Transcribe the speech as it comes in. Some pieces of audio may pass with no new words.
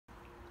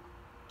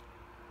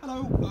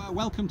Hello,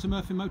 welcome to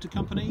Murphy Motor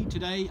Company.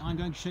 Today I'm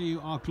going to show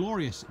you our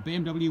glorious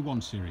BMW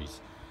 1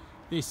 Series.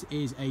 This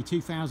is a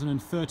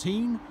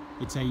 2013,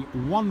 it's a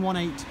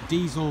 118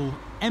 diesel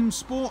M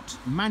Sport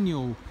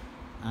manual,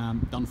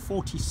 done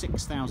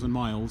 46,000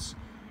 miles.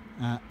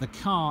 The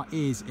car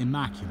is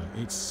immaculate,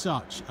 it's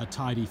such a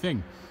tidy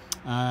thing.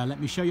 Let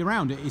me show you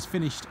around. It is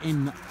finished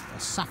in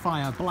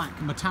sapphire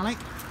black metallic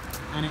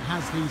and it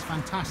has these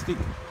fantastic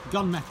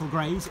gunmetal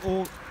greys,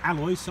 or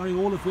alloys, sorry,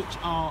 all of which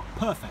are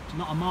perfect,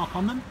 not a mark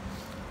on them.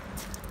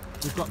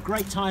 We've got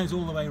great tyres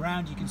all the way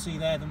around. You can see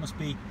there must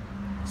be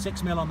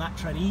 6mm on that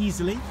tread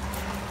easily.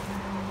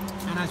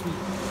 And as we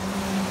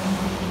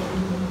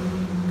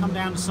come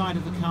down the side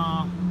of the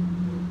car,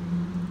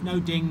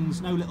 no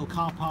dings, no little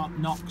car park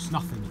knocks,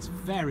 nothing. It's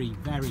very,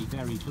 very,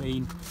 very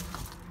clean.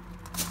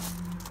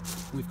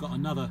 We've got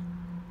another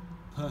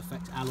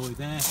perfect alloy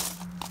there,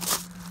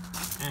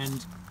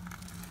 and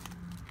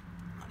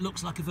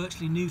looks like a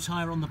virtually new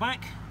tyre on the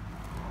back.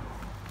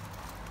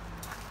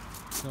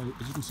 So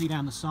as you can see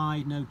down the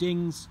side, no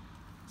dings.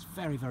 It's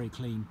very, very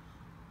clean.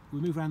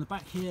 We move around the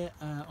back here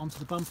onto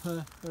the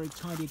bumper, very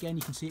tidy again.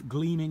 You can see it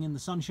gleaming in the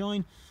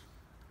sunshine.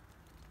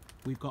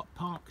 We've got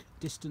park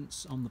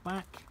distance on the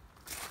back.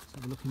 Let's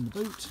have a look in the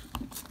boot.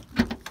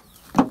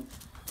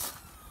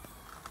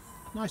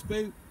 Nice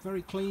boot,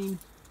 very clean.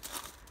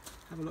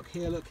 Have a look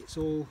here, look, it's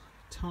all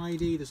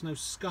tidy. There's no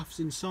scuffs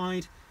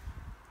inside.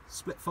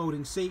 Split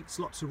folding seats,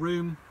 lots of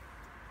room.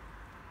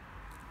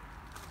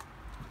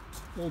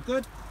 All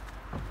good.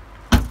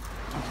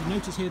 As you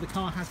notice here, the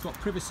car has got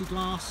privacy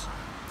glass,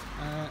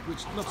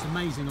 which looks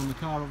amazing on the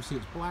car. Obviously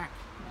it's black.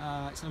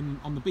 It's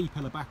on the B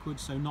pillar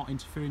backwards, so not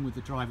interfering with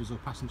the driver's or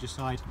passenger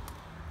side.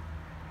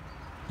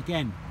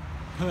 Again,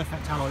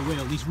 perfect alloy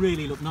wheel. These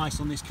really look nice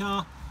on this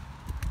car.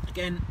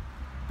 Again,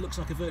 looks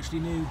like a virtually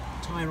new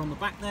tyre on the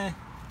back there.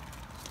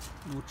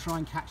 And we'll try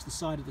and catch the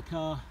side of the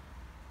car.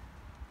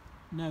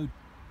 No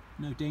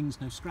dings,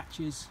 no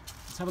scratches.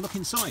 Let's have a look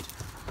inside.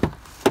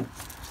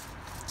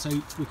 So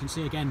we can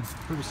see again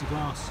privacy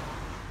glass.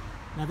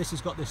 Now this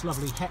has got this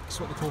lovely hex,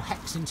 what they call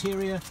hex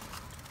interior,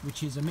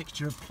 which is a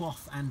mixture of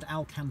cloth and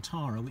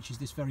Alcantara, which is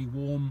this very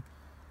warm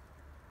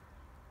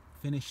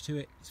finish to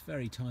it. It's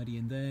very tidy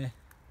in there.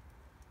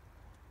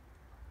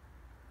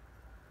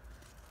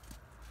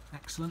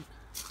 Excellent.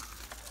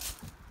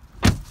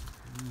 And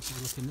let's have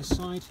a look in this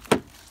side.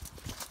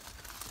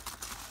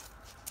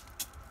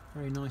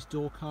 Very nice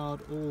door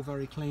card, all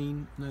very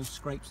clean, no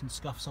scrapes and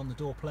scuffs on the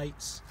door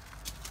plates.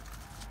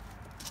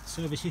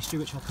 Service history,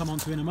 which I'll come on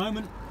to in a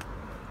moment.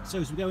 So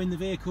as we go in the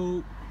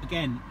vehicle,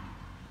 again,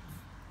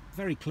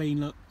 very clean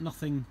look,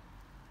 nothing.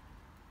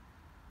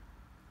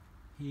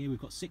 Here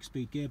we've got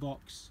 6-speed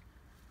gearbox.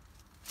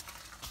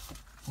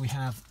 We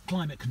have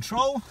climate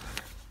control,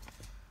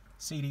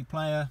 CD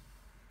player.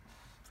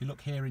 If you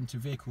look here into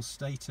vehicle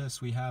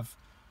status, we have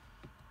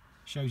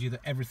shows you that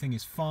everything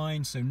is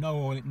fine, so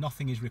no oil,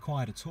 nothing is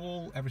required at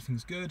all,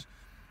 everything's good.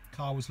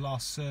 Car was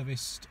last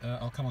serviced,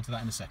 I'll come on to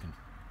that in a second.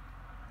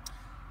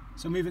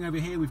 So moving over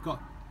here, we've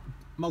got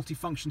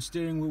multi-function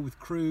steering wheel with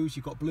cruise.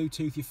 You've got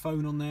Bluetooth, your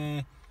phone on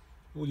there,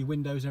 all your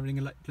windows, everything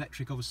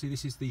electric. Obviously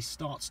this is the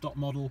start-stop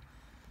model,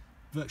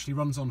 virtually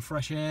runs on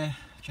fresh air.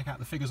 Check out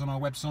the figures on our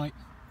website.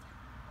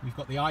 We've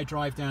got the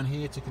iDrive down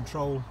here to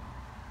control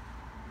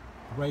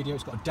the radio.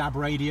 It's got a DAB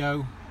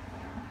radio.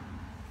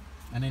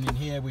 And then in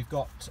here we've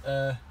got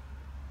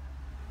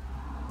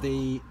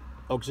the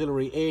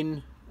auxiliary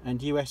in and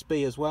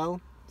USB as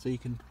well, so you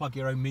can plug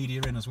your own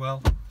media in as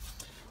well.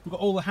 We've got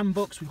all the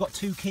handbooks, we've got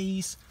 2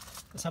 keys.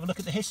 Let's have a look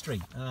at the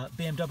history.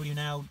 BMW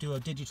now do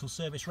a digital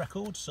service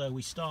record, so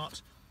we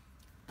start.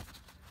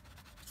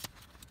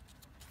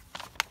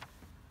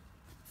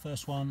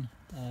 First one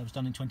was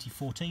done in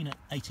 2014 at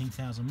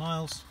 18,000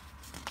 miles.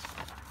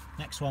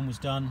 Next one was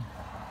done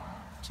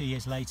 2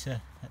 years later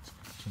at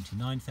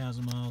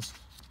 29,000 miles.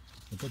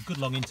 We've got good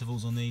long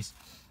intervals on these,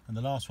 and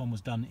the last one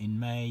was done in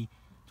May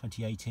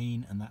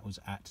 2018, and that was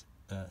at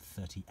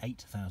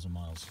 38,000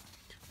 miles.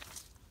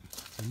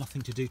 So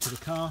nothing to do to the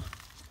car.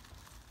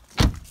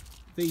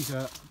 These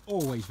are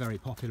always very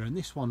popular, and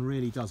this one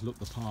really does look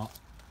the part.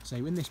 So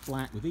in this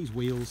black with these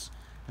wheels,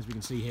 as we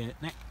can see here,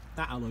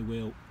 that alloy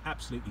wheel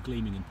absolutely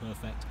gleaming and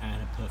perfect,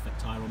 and a perfect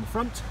tyre on the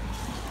front.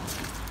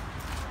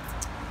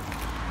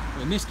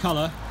 But in this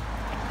colour,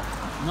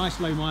 nice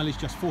low mileage,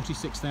 just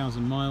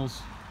 46,000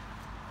 miles.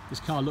 This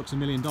car looks $1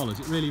 million,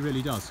 it really,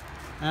 really does.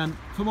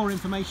 For more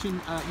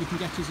information, you can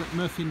get us at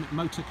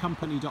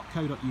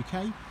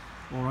murphymotorcompany.co.uk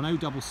or on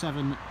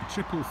 077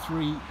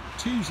 333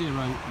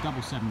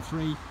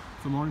 20773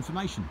 for more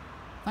information.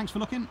 Thanks for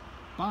looking,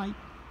 bye.